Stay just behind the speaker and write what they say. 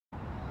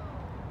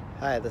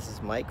Hi, this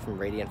is Mike from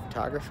Radiant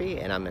Photography,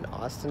 and I'm in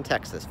Austin,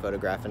 Texas,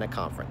 photographing a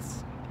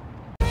conference.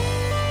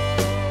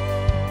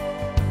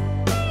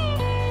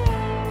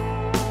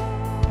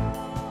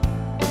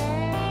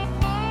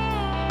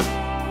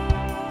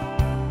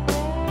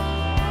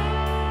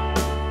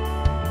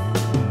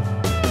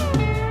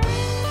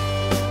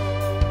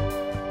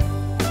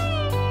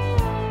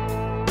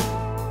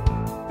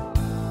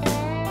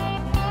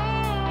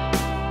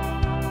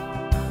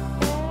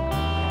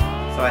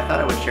 So I thought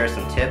I would share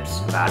some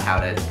tips about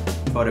how to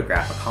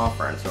photograph a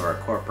conference or a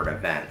corporate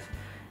event.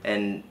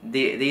 And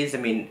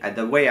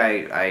the way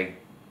I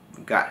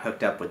got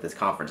hooked up with this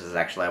conference is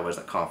actually I was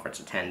a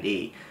conference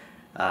attendee.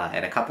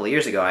 And a couple of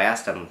years ago I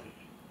asked them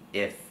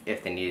if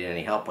they needed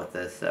any help with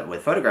this,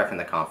 with photographing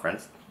the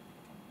conference.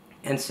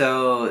 And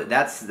so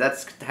that's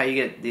how you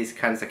get these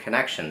kinds of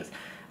connections.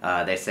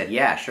 They said,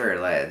 yeah, sure,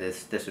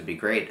 this would be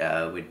great.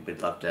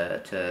 We'd love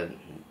to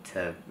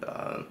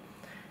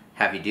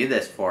have you do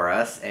this for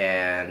us,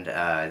 and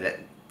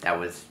that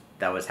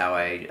was how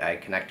I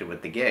connected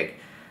with the gig.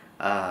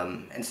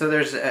 And so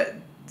there's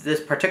this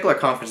particular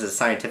conference is a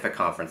scientific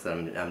conference that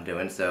I'm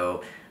doing,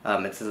 so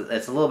it's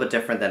a little bit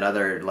different than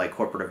other like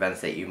corporate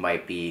events that you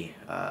might be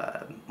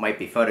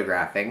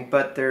photographing,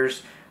 but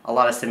there's a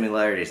lot of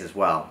similarities as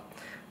well.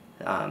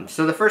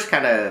 So the first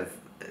kind of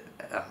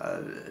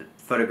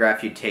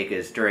photograph you take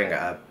is during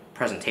a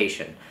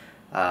presentation.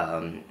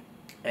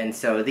 And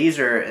so these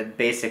are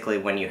basically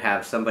when you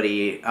have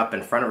somebody up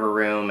in front of a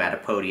room at a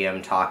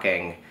podium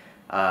talking,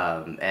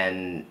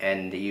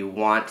 and you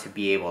want to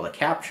be able to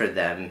capture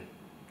them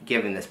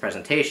giving this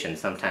presentation.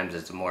 Sometimes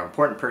it's a more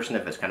important person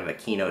if it's kind of a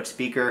keynote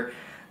speaker,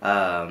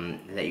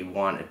 that you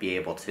want to be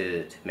able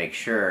to make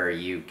sure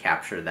you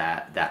capture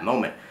that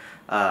moment.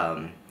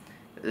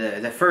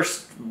 The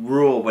first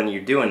rule when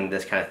you're doing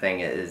this kind of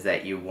thing is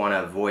that you want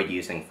to avoid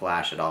using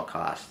flash at all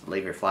costs.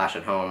 Leave your flash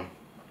at home.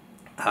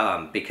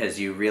 Because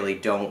you really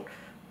don't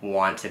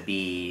want to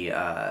be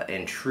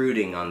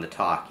intruding on the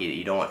talk.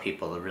 You don't want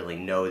people to really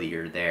know that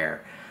you're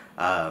there.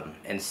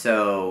 And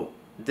so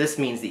this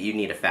means that you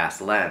need a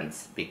fast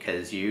lens,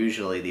 because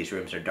usually these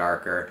rooms are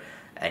darker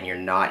and you're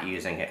not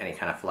using any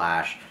kind of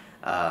flash.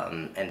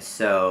 And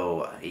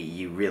so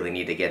you really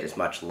need to get as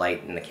much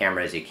light in the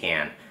camera as you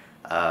can.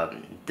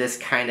 This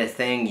kind of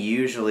thing,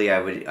 usually I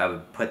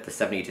would put the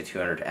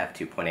 70-200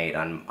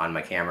 f2.8 on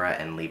my camera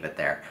and leave it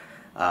there.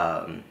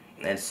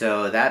 And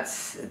so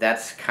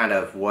that's kind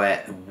of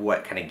what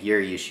kind of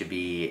gear you should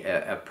be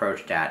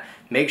approached at.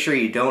 Make sure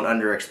you don't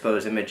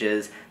underexpose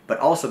images, but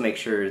also make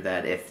sure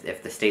that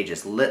if the stage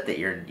is lit, that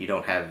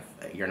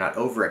you're not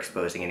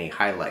overexposing any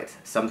highlights.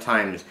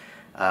 Sometimes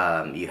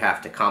you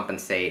have to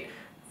compensate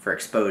for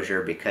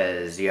exposure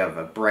because you have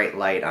a bright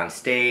light on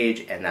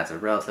stage, and that's a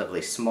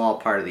relatively small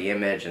part of the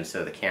image, and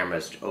so the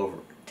camera's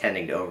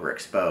tending to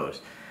overexpose.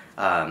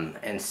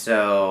 And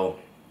so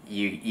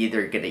you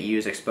either get to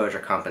use exposure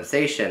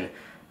compensation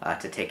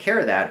to take care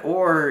of that,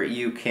 or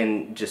you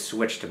can just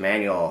switch to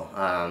manual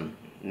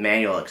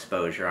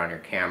exposure on your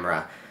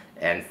camera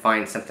and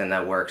find something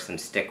that works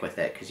and stick with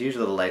it, because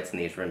usually the lights in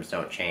these rooms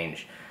don't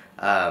change.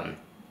 And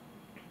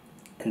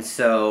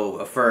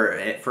so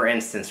for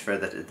instance, for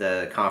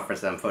the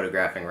conference that I'm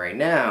photographing right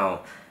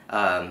now,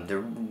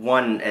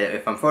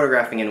 if I'm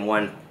photographing in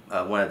one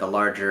of the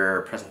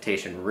larger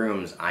presentation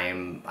rooms,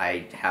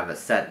 I have a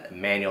set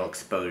manual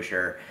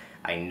exposure.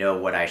 I know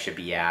what I should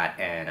be at,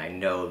 and I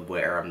know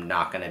where I'm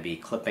not going to be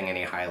clipping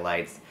any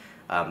highlights,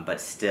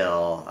 but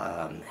still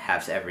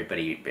have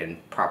everybody in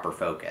proper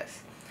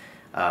focus.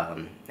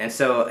 And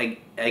so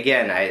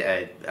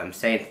again, I'm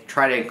saying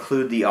try to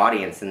include the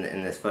audience in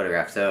this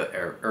photograph,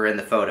 or in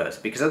the photos,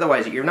 because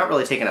otherwise you're not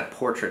really taking a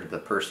portrait of the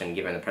person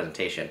giving the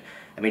presentation.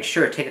 I mean,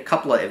 sure, take a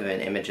couple of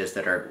images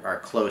that are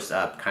close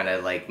up, kind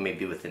of like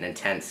maybe with an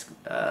intense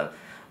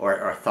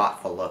or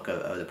thoughtful look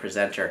of the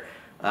presenter.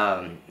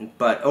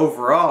 But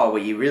overall,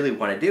 what you really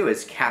want to do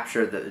is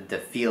capture the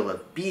feel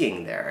of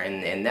being there,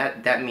 and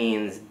that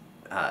means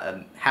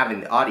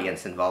having the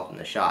audience involved in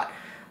the shot.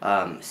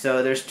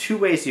 So there's two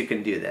ways you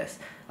can do this.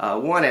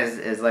 One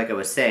is like I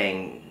was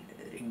saying,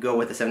 go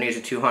with the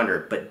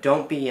 70-200, but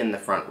don't be in the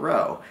front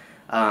row.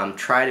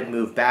 Try to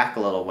move back a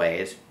little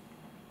ways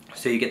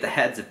so you get the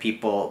heads of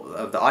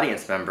the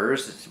audience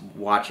members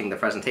watching the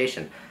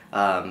presentation.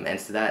 And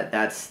so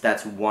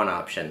that's one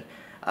option.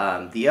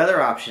 The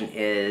other option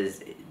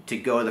is to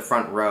go to the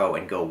front row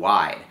and go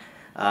wide.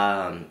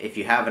 If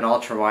you have an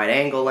ultra wide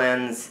angle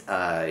lens,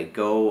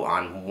 go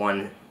on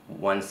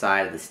one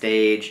side of the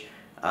stage,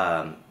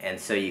 and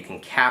so you can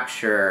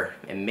capture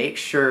and make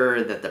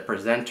sure that the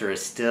presenter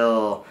is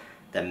still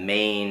the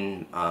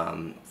main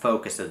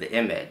focus of the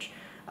image.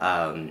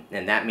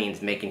 And that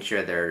means making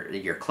sure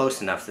you're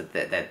close enough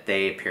that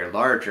they appear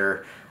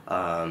larger,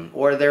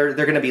 or they're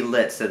going to be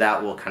lit, so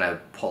that will kind of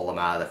pull them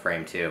out of the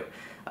frame too.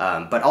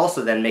 But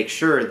also then make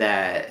sure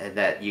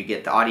that you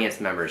get the audience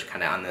members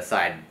kind of on the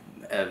side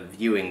of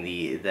viewing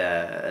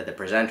the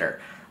presenter.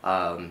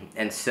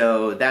 And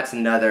so that's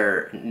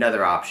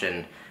another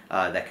option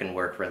that can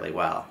work really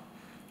well.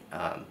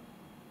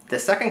 The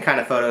second kind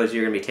of photos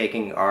you're going to be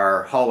taking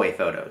are hallway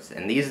photos,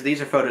 and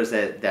these are photos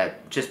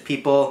that just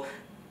people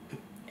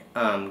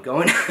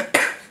going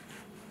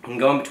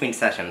going between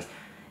sessions,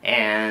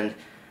 and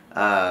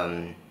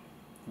and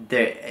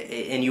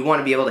you want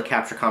to be able to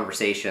capture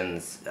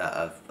conversations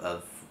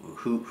of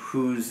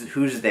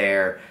who's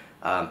there,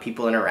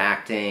 people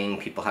interacting,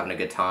 people having a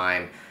good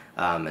time,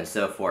 and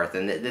so forth.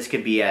 And this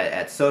could be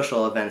at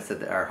social events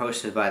that are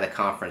hosted by the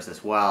conference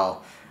as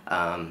well.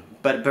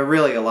 But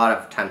really, a lot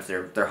of times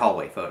they're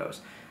hallway photos.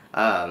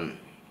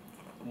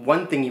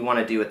 One thing you want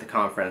to do at the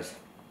conference,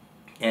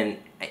 and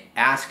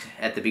ask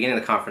at the beginning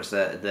of the conference,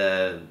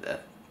 the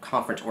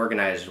conference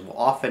organizers will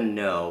often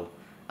know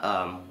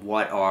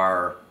what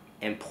are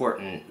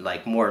important,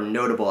 like more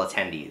notable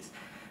attendees.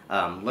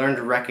 Learn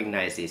to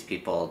recognize these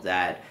people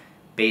that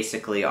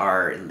basically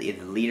are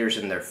either leaders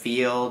in their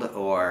field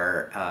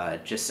or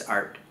just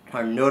are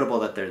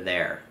notable that they're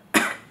there.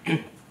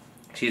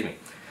 Excuse me.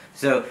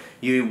 So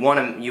you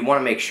want to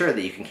make sure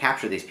that you can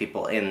capture these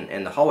people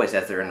in the hallways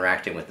as they're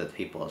interacting with the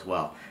people as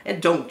well.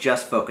 And don't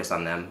just focus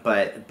on them,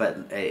 but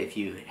if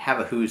you have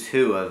a who's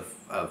who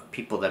of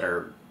people that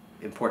are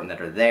important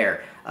that are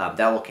there,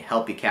 that will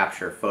help you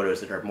capture photos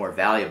that are more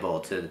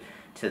valuable to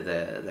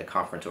the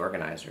conference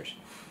organizers.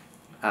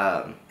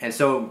 And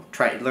so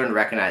learn to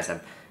recognize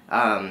them.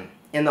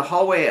 In the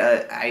hallway,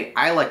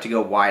 I like to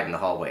go wide in the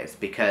hallways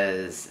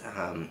because,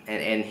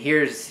 and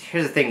here's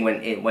the thing,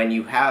 when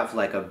you have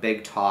like a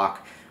big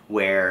talk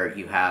where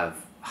you have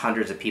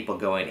hundreds of people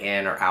going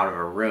in or out of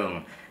a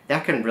room,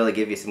 that can really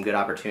give you some good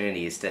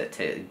opportunities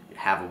to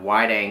have a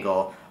wide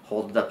angle,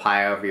 hold it up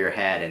high over your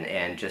head,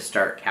 and just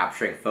start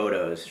capturing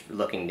photos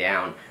looking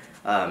down.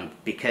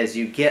 Because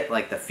you get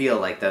like the feel,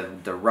 like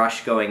the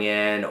rush going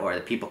in, or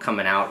the people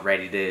coming out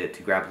ready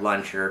to grab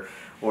lunch or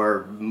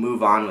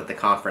move on with the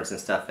conference and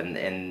stuff,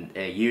 and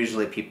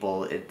usually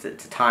people, it's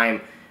a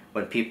time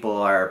when people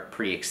are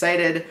pretty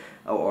excited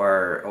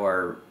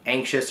or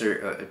anxious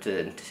or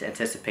to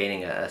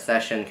anticipating a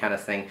session kind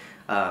of thing,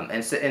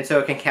 and so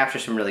it can capture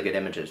some really good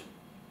images.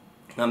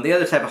 The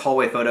other type of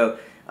hallway photo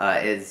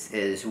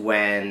is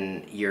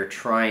when you're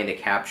trying to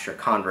capture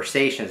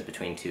conversations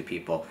between two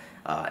people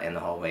in the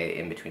hallway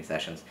in between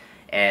sessions,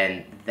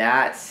 and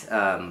that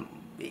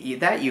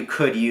you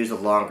could use a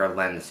longer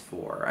lens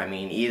for. I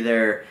mean,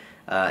 either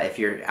if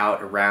you're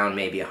out around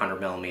maybe 100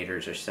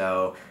 millimeters or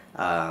so,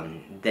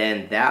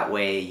 then that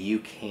way you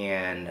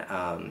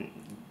can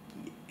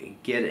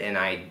get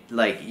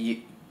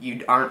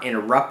you aren't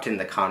interrupting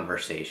the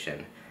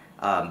conversation,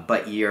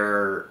 but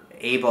you're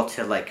able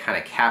to like kind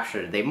of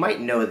capture. They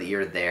might know that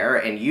you're there,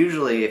 and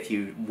usually if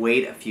you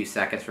wait a few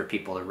seconds for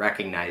people to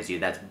recognize you,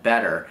 that's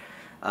better,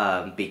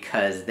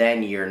 because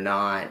then you're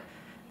not,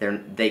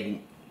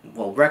 they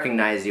will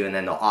recognize you, and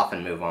then they'll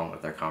often move on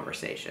with their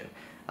conversation.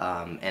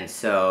 And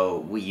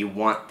so you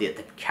want to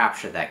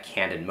capture that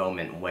candid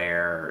moment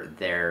where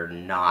they're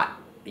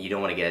not, you don't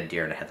want to get a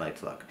deer in the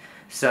headlights look.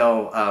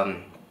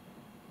 So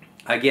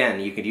again,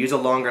 you could use a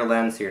longer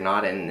lens so you're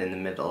not in the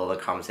middle of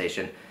the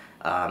conversation.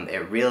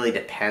 It really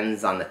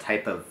depends on the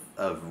type of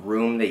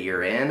room that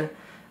you're in,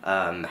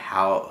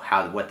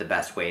 what the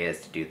best way is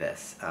to do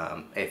this.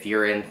 If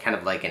you're in kind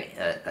of like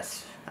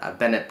I've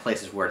been at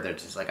places where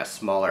there's just like a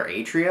smaller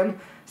atrium,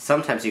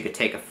 sometimes you could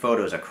take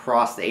photos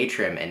across the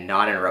atrium and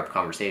not interrupt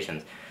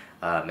conversations.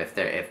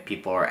 If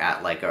people are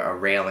at like a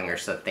railing or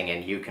something,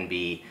 and you can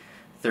be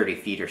 30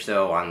 feet or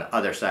so on the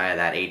other side of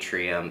that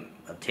atrium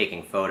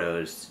taking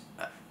photos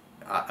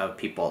of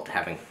people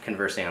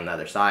conversing on the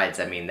other sides.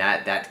 I mean,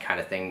 that kind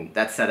of thing,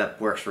 that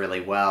setup works really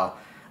well.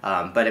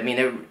 But I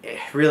mean,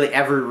 really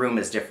every room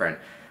is different.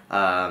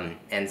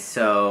 And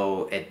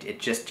so it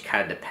just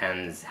kind of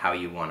depends how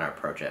you want to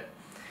approach it.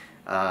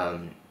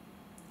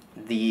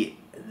 The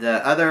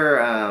other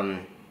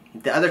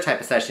type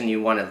of session you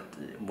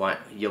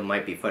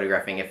might be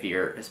photographing,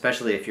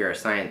 especially if you're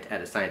at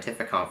a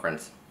scientific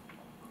conference,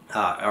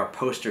 are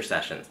poster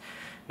sessions.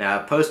 Now,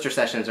 poster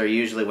sessions are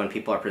usually when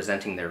people are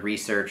presenting their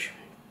research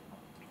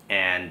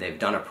and they've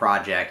done a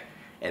project,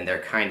 and their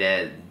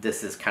poster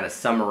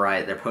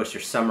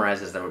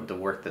summarizes the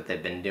work that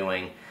they've been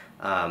doing,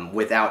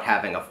 without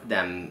having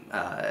them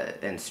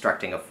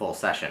instructing a full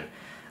session.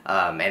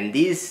 And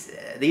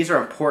these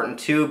are important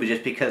too, but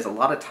just because a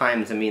lot of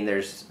times, I mean,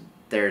 there's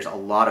a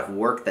lot of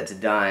work that's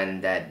done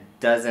that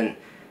doesn't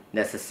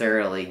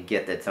necessarily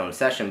get its own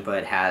session,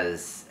 but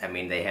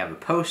they have a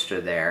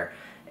poster there,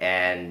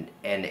 and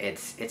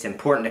it's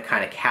important to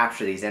kind of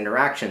capture these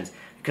interactions,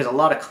 because a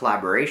lot of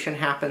collaboration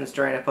happens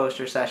during a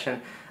poster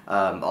session.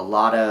 A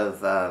lot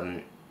of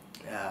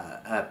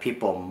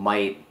people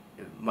might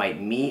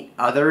meet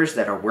others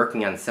that are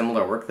working on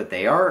similar work that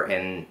they are,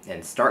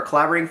 and start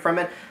collaborating from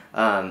it,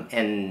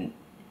 and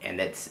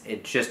it's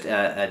just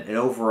an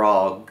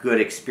overall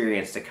good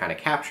experience to kind of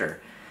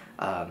capture.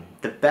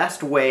 The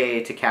best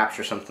way to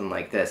capture something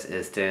like this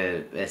is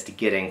to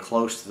get in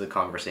close to the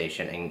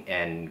conversation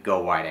and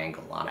go wide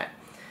angle on it.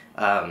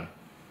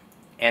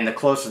 And the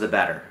closer the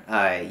better.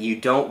 You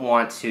don't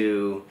want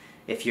to,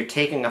 if you're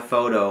taking a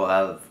photo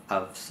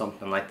of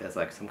something like this,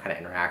 like some kind of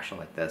interaction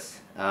like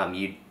this,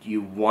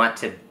 you want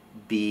to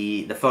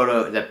be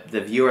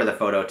the viewer of the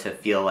photo to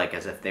feel like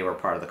as if they were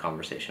part of the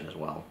conversation as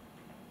well.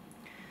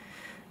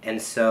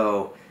 And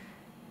so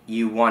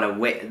you want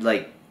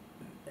to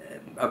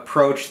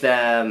approach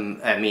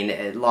them. I mean,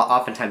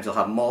 oftentimes you'll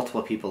have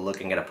multiple people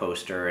looking at a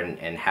poster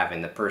and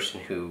having the person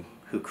who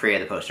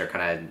created the poster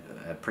kind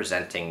of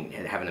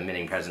having a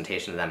mini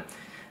presentation of them.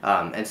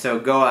 And so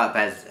go up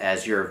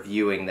as you're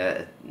viewing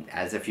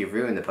as if you're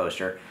viewing the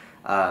poster.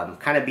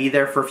 Kind of be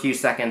there for a few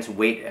seconds.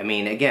 Wait. I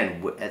mean,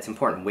 again, it's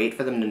important. Wait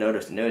for them to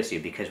notice you,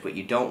 because what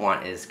you don't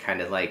want is kind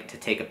of like to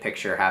take a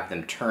picture, have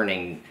them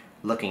turning,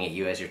 looking at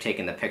you as you're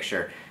taking the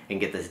picture, and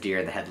get this deer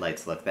in the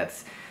headlights look.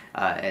 That's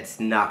it's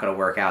not going to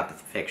work out.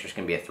 The picture's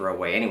going to be a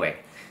throwaway anyway.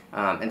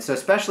 And so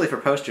especially for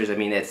posters, I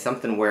mean, it's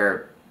something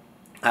where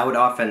I would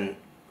often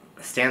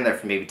stand there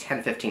for maybe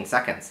 10-15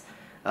 seconds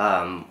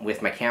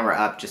with my camera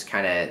up, just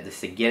kind of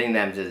just getting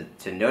them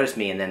to notice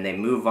me, and then they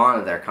move on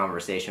to their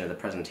conversation or the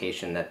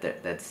presentation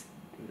that's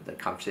the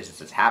conversation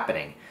that's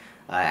happening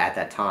at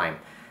that time.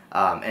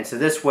 And so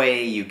this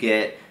way you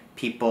get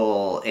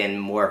people in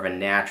more of a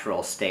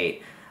natural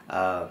state.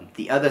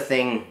 The other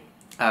thing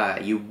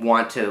you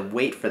want to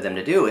wait for them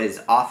to do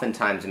is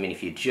oftentimes, I mean,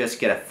 if you just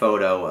get a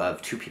photo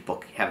of two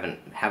people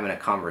having a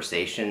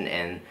conversation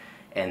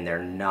and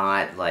they're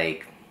not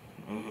like,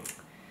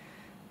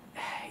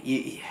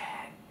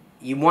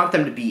 you want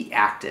them to be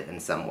active in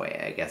some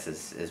way, I guess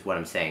is what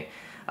I'm saying.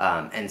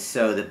 And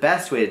so the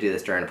best way to do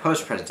this during a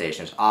poster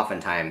presentation is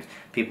oftentimes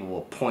people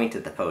will point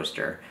at the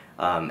poster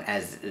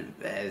as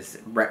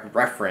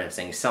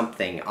referencing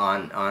something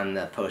on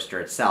the poster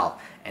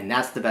itself, and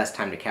that's the best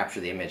time to capture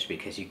the image,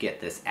 because you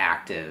get this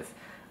active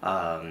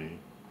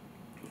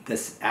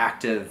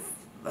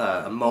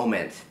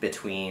moment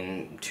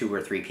between 2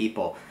 or 3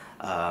 people,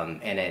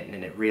 and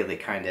it really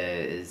kind of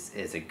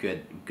is a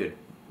good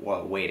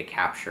way to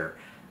capture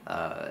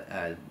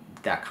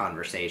that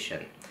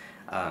conversation.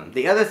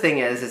 The other thing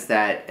is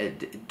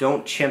that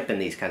don't chimp in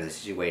these kinds of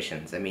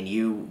situations. I mean,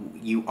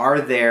 you are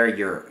there.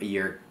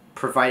 You're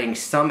providing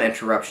some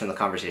interruption in the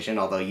conversation.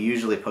 Although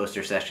usually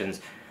poster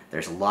sessions,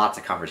 there's lots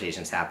of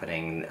conversations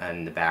happening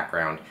in the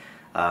background.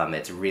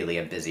 It's really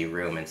a busy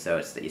room, and so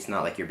it's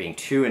not like you're being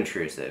too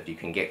intrusive. You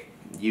can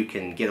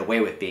get away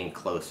with being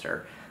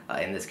closer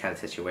in this kind of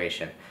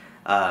situation,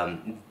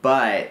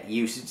 but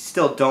you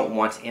still don't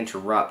want to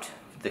interrupt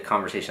the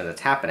conversation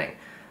that's happening,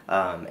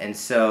 and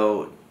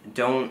so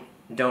don't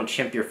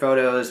chimp your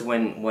photos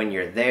when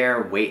you're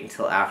there. Wait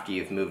until after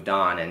you've moved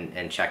on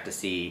and check to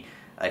see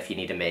if you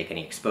need to make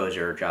any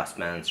exposure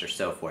adjustments or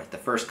so forth. The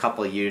first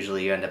couple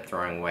usually you end up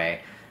throwing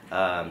away,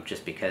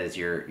 just because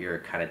you're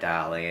kind of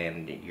dialing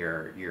in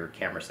your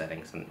camera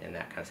settings in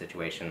that kind of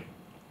situation.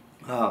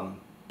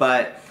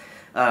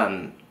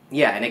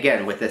 Yeah, and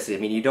again with this, I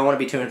mean, you don't want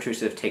to be too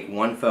intrusive. Take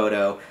one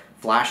photo.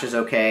 Flash is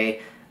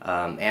okay,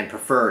 and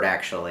preferred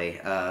actually,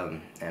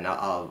 and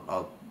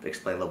I'll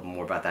explain a little bit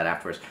more about that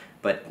afterwards.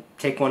 But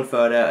take one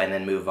photo and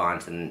then move on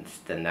to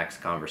the next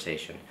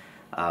conversation.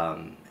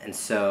 And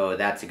so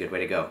that's a good way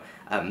to go.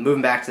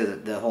 Moving back to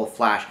the whole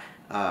flash,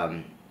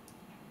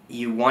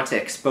 you want to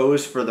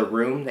expose for the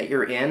room that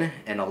you're in,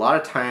 and a lot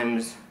of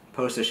times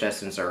poster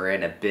sessions are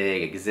in a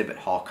big exhibit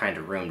hall kind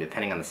of room,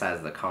 depending on the size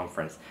of the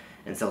conference,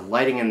 and so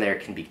lighting in there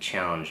can be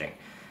challenging.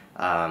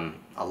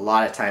 A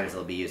lot of times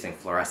they'll be using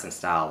fluorescent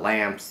style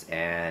lamps,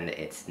 and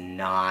it's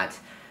not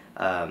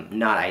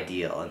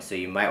ideal, and so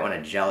you might want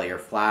to gel your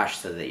flash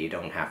so that you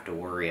don't have to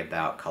worry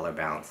about color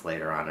balance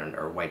later on,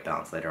 or white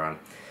balance later on.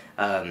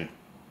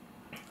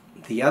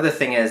 The other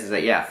thing is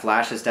that, yeah,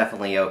 flash is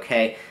definitely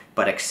okay,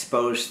 but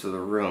expose to the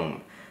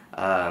room.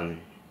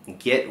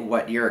 Get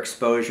what your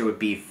exposure would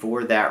be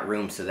for that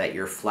room so that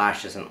your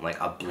flash isn't like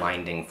a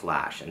blinding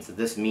flash. And so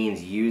this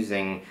means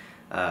using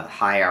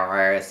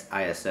higher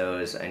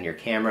ISOs in your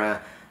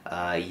camera,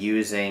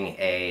 using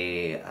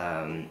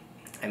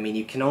I mean,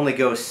 you can only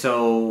go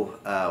so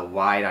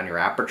wide on your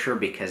aperture,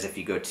 because if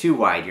you go too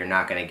wide, you're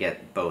not going to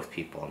get both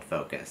people in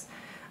focus.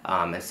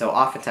 And so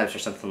oftentimes for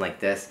something like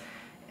this,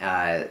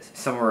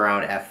 somewhere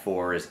around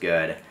f4 is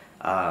good.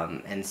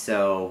 And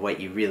so what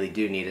you really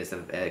do need is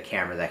a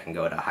camera that can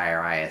go to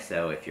higher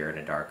ISO if you're in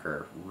a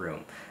darker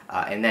room.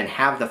 And then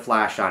have the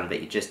flash on,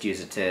 but you just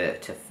use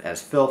it as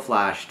fill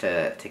flash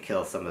to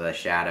kill some of the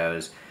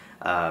shadows,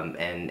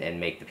 and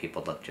make the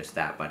people look just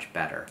that much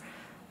better.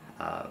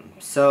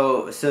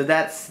 So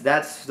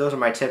those are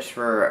my tips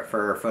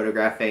for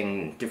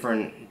photographing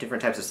different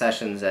types of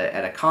sessions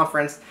at a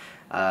conference.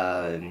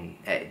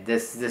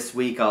 This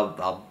week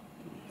I'll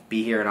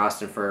be here in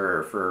Austin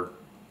for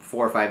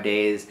 4 or 5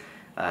 days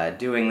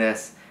doing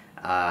this,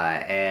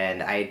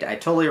 and I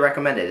totally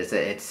recommend it.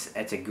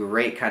 It's a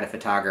great kind of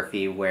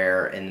photography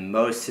where in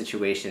most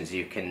situations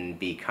you can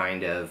be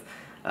kind of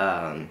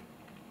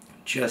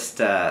just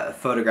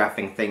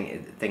photographing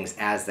things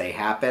as they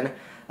happen.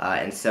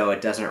 And so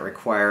it doesn't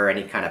require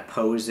any kind of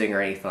posing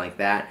or anything like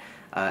that.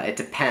 It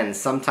depends.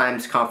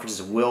 Sometimes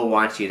conferences will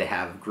want you to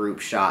have group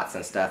shots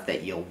and stuff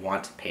that you'll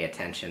want to pay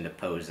attention to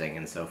posing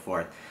and so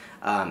forth.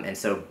 And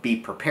so be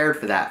prepared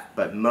for that,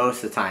 but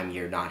most of the time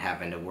you're not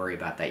having to worry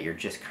about that. You're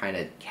just kind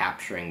of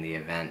capturing the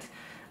event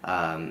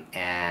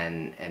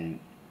and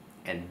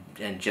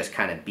just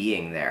kind of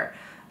being there.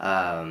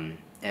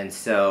 And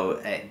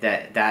so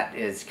that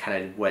is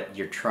kind of what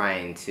you're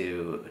trying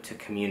to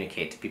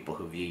communicate to people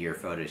who view your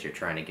photos. You're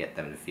trying to get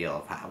them to feel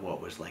what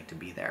it was like to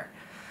be there.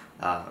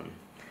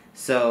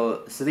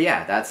 So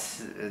yeah,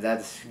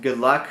 that's good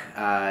luck.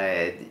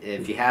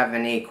 If you have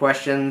any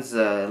questions,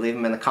 leave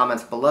them in the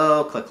comments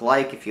below. Click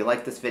like if you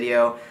like this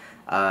video,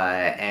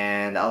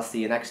 and I'll see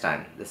you next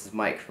time. This is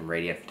Mike from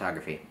Radiant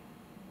Photography.